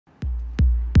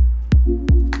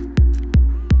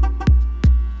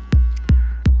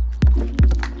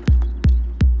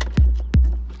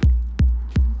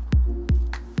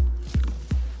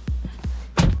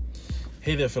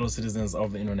Hey there, fellow citizens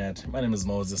of the internet. My name is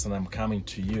Moses and I'm coming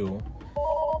to you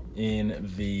in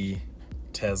the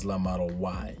Tesla Model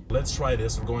Y. Let's try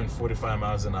this. We're going 45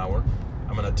 miles an hour.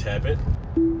 I'm gonna tap it.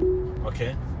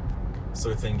 Okay, so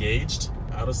it's engaged.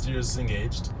 Auto steer is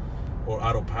engaged, or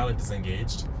autopilot is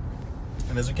engaged.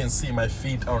 And as you can see, my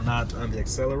feet are not on the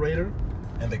accelerator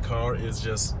and the car is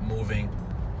just moving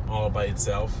all by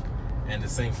itself. And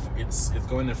it's saying it's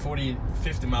going at 50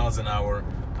 miles an hour,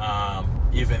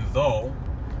 even though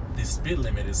the speed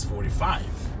limit is 45.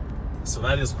 So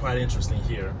that is quite interesting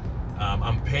here.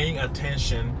 I'm paying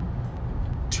attention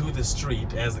to the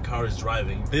street as the car is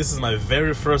driving. This is my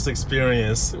very first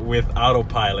experience with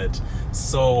autopilot.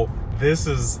 So this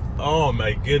is, oh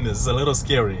my goodness, it's a little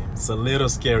scary. It's a little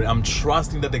scary. I'm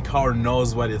trusting that the car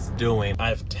knows what it's doing.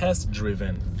 I've test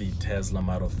driven the Tesla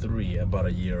Model 3 about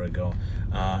a year ago,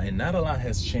 and not a lot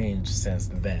has changed since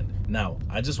then. Now,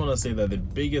 I just want to say that the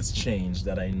biggest change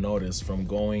that I noticed from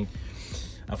driving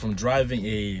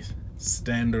a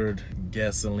standard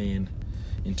gasoline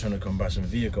internal combustion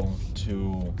vehicle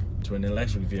to an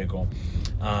electric vehicle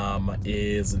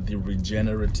is the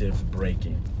regenerative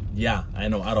braking. Yeah, I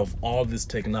know, out of all this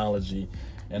technology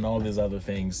and all these other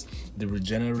things, the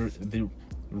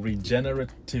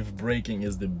regenerative braking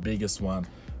is the biggest one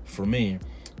for me,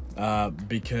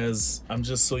 because I'm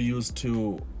just so used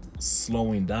to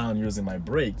slowing down using my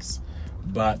brakes.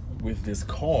 But with this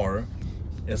car,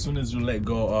 as soon as you let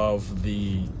go of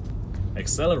the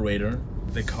accelerator,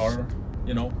 the car,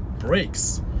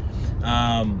 brakes.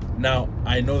 Now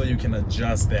I know that you can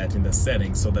adjust that in the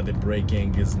settings so that the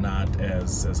braking is not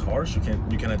as harsh. You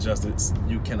can adjust it.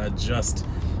 You can adjust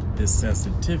the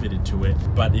sensitivity to it,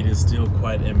 but it is still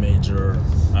quite a major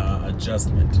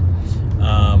adjustment.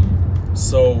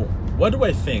 So what do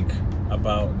I think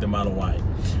about the Model Y?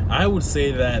 I would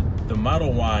say that the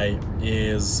Model Y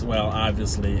is, well,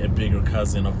 obviously a bigger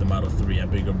cousin of the Model 3, a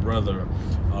bigger brother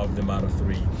of the Model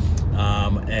 3.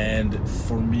 And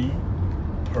for me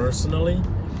personally,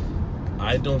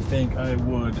 I don't think I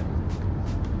would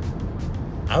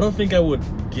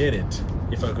get it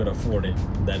if I could afford it.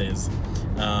 That is,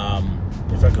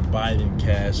 if I could buy it in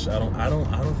cash, I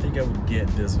don't think I would get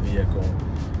this vehicle.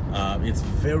 It's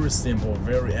very simple,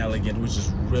 very elegant, which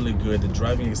is really good. The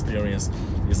driving experience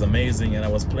is amazing, and I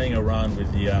was playing around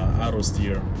with the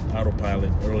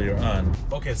autopilot earlier on.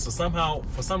 Okay, so somehow,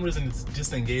 for some reason, it's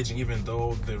disengaging even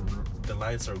though the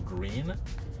lights are green.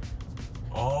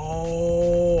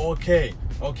 Oh, okay.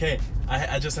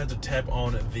 I just had to tap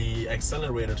on the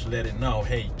accelerator to let it know,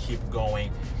 hey, keep going.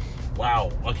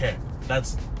 Wow, okay,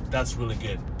 that's really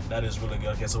good. That is really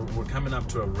good. Okay, so we're coming up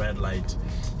to a red light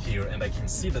here, and I can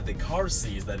see that the car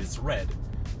sees that it's red,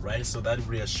 right? So that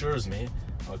reassures me.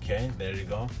 Okay, there you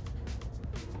go.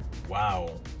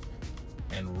 Wow,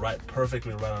 and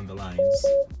perfectly right on the lines.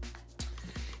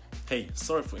 Hey,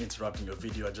 sorry for interrupting your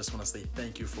video. I just want to say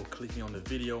thank you for clicking on the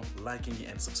video, liking it,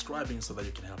 and subscribing so that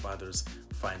you can help others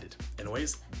find it.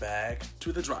 Anyways, back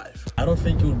to the drive. I don't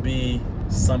think it would be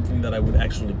something that I would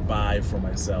actually buy for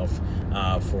myself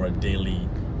for a daily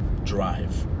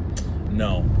drive.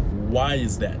 No. Why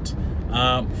is that?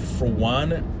 For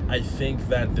one, I think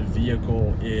that the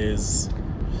vehicle is,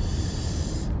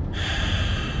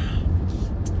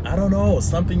 I don't know,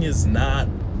 something is not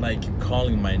like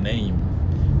calling my name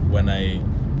when I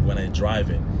drive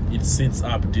it. It sits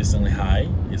up decently high.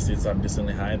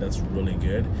 That's really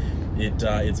good.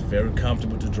 It's very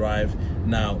comfortable to drive.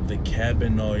 Now the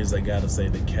cabin noise, I gotta say,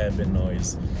 the cabin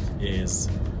noise is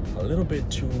a little bit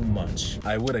too much.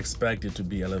 I would expect it to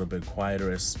be a little bit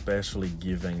quieter, especially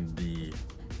given the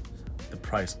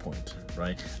price point,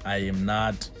 right? I am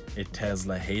not a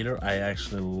Tesla hater. I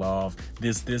actually love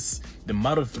this. The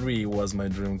Model 3 was my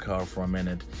dream car for a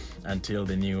minute until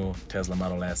the new Tesla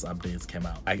Model S updates came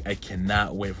out. I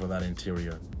cannot wait for that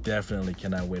interior. Definitely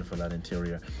cannot wait for that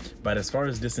interior. But as far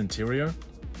as this interior,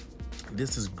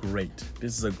 this is great.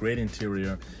 This is a great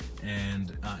interior,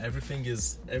 and everything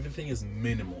is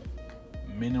minimal.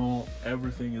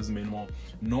 Everything is minimal.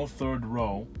 No third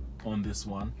row on this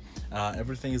one.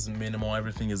 Everything is minimal.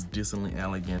 Everything is decently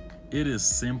elegant. It is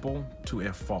simple to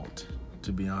a fault,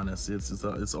 to be honest.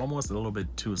 It's almost a little bit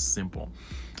too simple.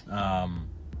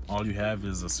 All you have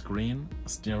is a screen, a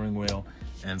steering wheel,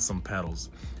 and some pedals,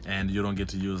 and you don't get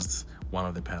to use one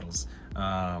of the pedals.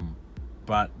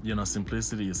 But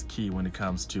simplicity is key when it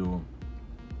comes to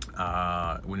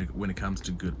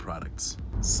good products.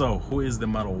 So who is the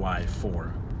Model Y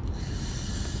for?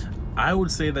 I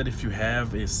would say that if you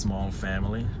have a small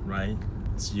family, right?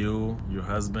 It's you, your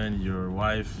husband, your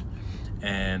wife,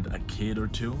 and a kid or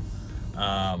two.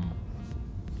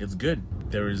 it's good.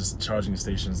 There is charging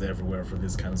stations everywhere for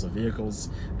these kinds of vehicles.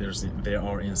 There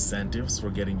are incentives for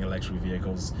getting electric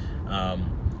vehicles.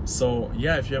 So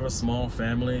yeah, if you have a small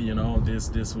family, you know,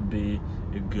 this would be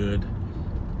a good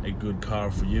car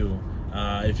for you.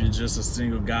 If you're just a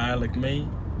single guy like me,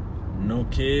 no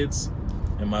kids,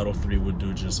 a Model 3 would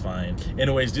do just fine.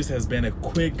 Anyways, this has been a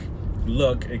quick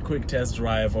test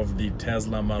drive of the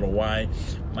Tesla Model Y.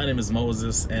 My name is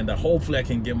Moses, and hopefully I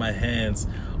can get my hands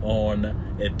on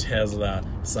a Tesla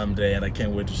someday, and I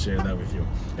can't wait to share that with you.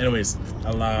 Anyways,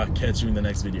 I'll catch you in the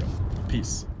next video.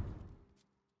 Peace.